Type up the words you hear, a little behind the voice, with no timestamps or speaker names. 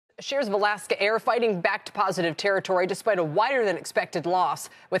Shares of Alaska Air fighting back to positive territory despite a wider than expected loss,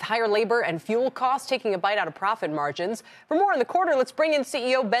 with higher labor and fuel costs taking a bite out of profit margins. For more on the quarter, let's bring in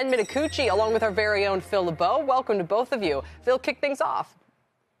CEO Ben Minicucci along with our very own Phil Lebeau. Welcome to both of you. Phil, kick things off.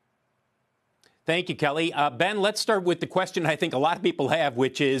 Thank you, Kelly. Ben, let's start with the question I think a lot of people have,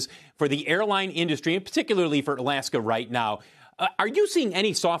 which is for the airline industry, and particularly for Alaska right now. Are you seeing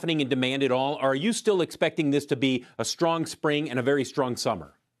any softening in demand at all, or are you still expecting this to be a strong spring and a very strong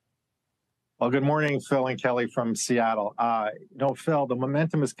summer? Well, good morning, Phil and Kelly from Seattle. Phil, the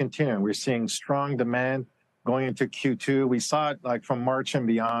momentum is continuing. We're seeing strong demand going into Q2. We saw it like from March and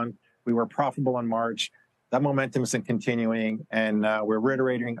beyond. We were profitable in March. That momentum is continuing, and we're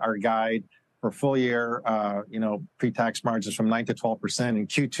reiterating our guide for full year, pre-tax margins from 9 to 12% in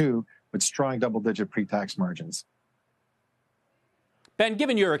Q2 with strong double-digit pre-tax margins. Ben,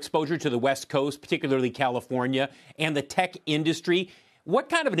 given your exposure to the West Coast, particularly California, and the tech industry, what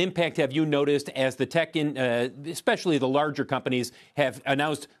kind of an impact have you noticed as the tech, especially the larger companies, have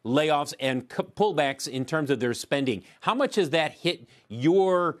announced layoffs and pullbacks in terms of their spending? How much has that hit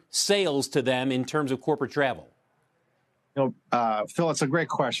your sales to them in terms of corporate travel? Phil, it's a great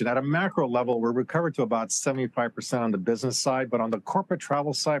question. At a macro level, we're recovered to about 75% on the business side, but on the corporate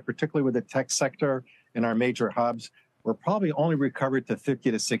travel side, particularly with the tech sector in our major hubs, we're probably only recovered to 50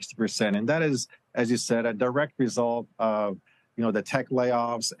 to 60%. And that is, as you said, a direct result of the tech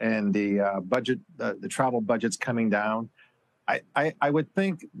layoffs and the travel budgets coming down. I would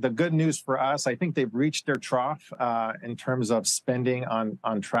think the good news for us, I think they've reached their trough in terms of spending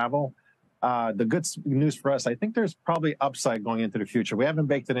on travel. The good news for us, I think there's probably upside going into the future. We haven't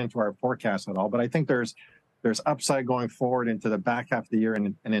baked it into our forecast at all, but I think there's upside going forward into the back half of the year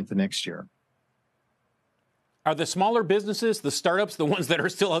and into next year. Are the smaller businesses, the startups, the ones that are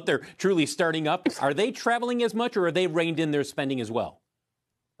still out there truly starting up, are they traveling as much or are they reined in their spending as well?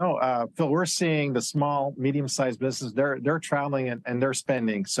 No, Phil, we're seeing the small, medium-sized businesses, they're traveling and they're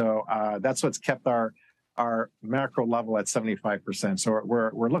spending. So that's what's kept our macro level at 75%. So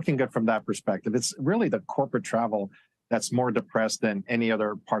we're looking good from that perspective. It's really the corporate travel that's more depressed than any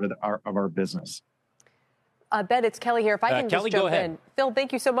other part of our business. Ben, it's Kelly here. If I can Kelly, just jump go ahead. in. Phil,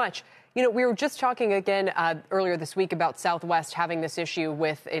 thank you so much. We were just talking again earlier this week about Southwest having this issue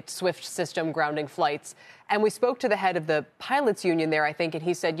with its Swift system grounding flights. And we spoke to the head of the pilots union there, I think, and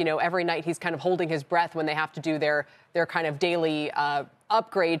he said, every night he's kind of holding his breath when they have to do their kind of daily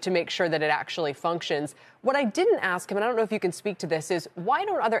upgrade to make sure that it actually functions. What I didn't ask him, and I don't know if you can speak to this, is why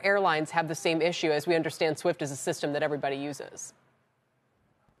don't other airlines have the same issue, as we understand Swift is a system that everybody uses?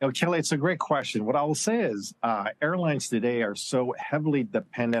 Kelly, it's a great question. What I will say is airlines today are so heavily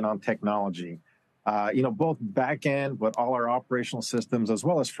dependent on technology, both back end with all our operational systems as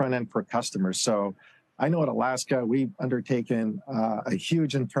well as front end for customers. So I know at Alaska, we've undertaken a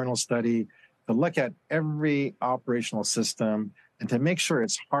huge internal study to look at every operational system and to make sure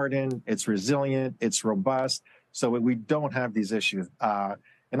it's hardened, it's resilient, it's robust, so we don't have these issues.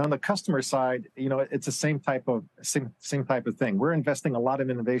 And on the customer side, it's the same type of thing. We're investing a lot of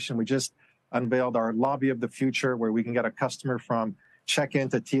innovation. We just unveiled our lobby of the future, where we can get a customer from check-in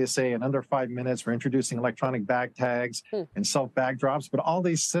to TSA in under 5 minutes. We're introducing electronic bag tags and self-bag drops. But all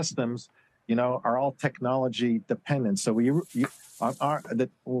these systems, are all technology dependent. So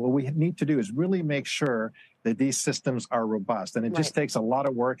what we need to do is really make sure that these systems are robust. And it just takes a lot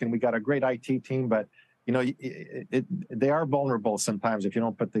of work. And we got a great IT team, but they are vulnerable sometimes if you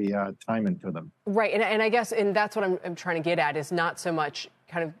don't put the time into them. Right. And I guess, and that's what I'm trying to get at, is not so much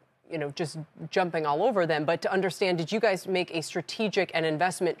kind of, just jumping all over them, but to understand, did you guys make a strategic and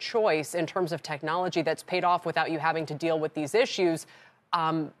investment choice in terms of technology that's paid off without you having to deal with these issues?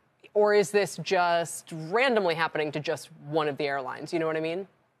 Or is this just randomly happening to just one of the airlines? You know what I mean?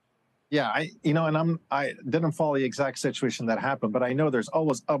 Yeah, I didn't follow the exact situation that happened, but I know there's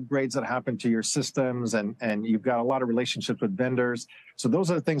always upgrades that happen to your systems, and you've got a lot of relationships with vendors. So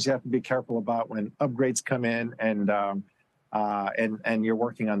those are the things you have to be careful about when upgrades come in and you're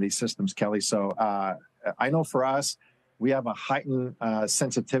working on these systems, Kelly. So I know for us, we have a heightened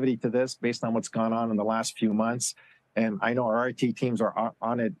sensitivity to this based on what's gone on in the last few months. And I know our IT teams are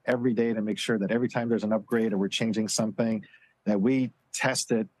on it every day to make sure that every time there's an upgrade or we're changing something, that we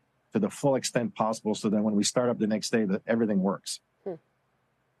test it to the full extent possible, so that when we start up the next day, that everything works.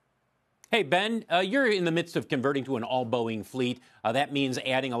 Hey, Ben, you're in the midst of converting to an all-Boeing fleet. That means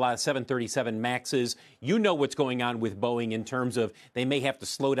adding a lot of 737 MAXs. You know what's going on with Boeing in terms of they may have to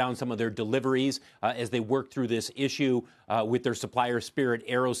slow down some of their deliveries as they work through this issue with their supplier, Spirit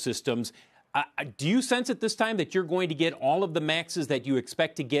Aerosystems. Do you sense at this time that you're going to get all of the MAXs that you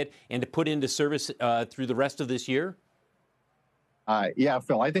expect to get and to put into service through the rest of this year? Yeah,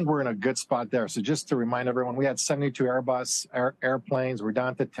 Phil, I think we're in a good spot there. So just to remind everyone, we had 72 Airbus airplanes. We're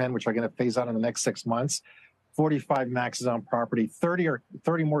down to 10, which are going to phase out in the next 6 months. 45 Maxes on property, 30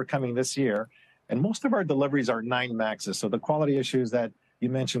 more coming this year. And most of our deliveries are 9 Maxes. So the quality issues that you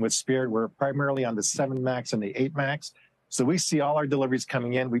mentioned with Spirit were primarily on the 7 Max and the 8 Max. So we see all our deliveries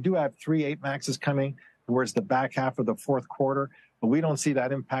coming in. We do have 3 8 Maxes coming towards the back half of the fourth quarter, but we don't see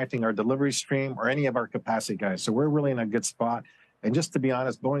that impacting our delivery stream or any of our capacity guys. So we're really in a good spot. And just to be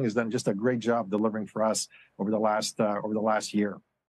honest, Boeing has done just a great job delivering for us over the last year.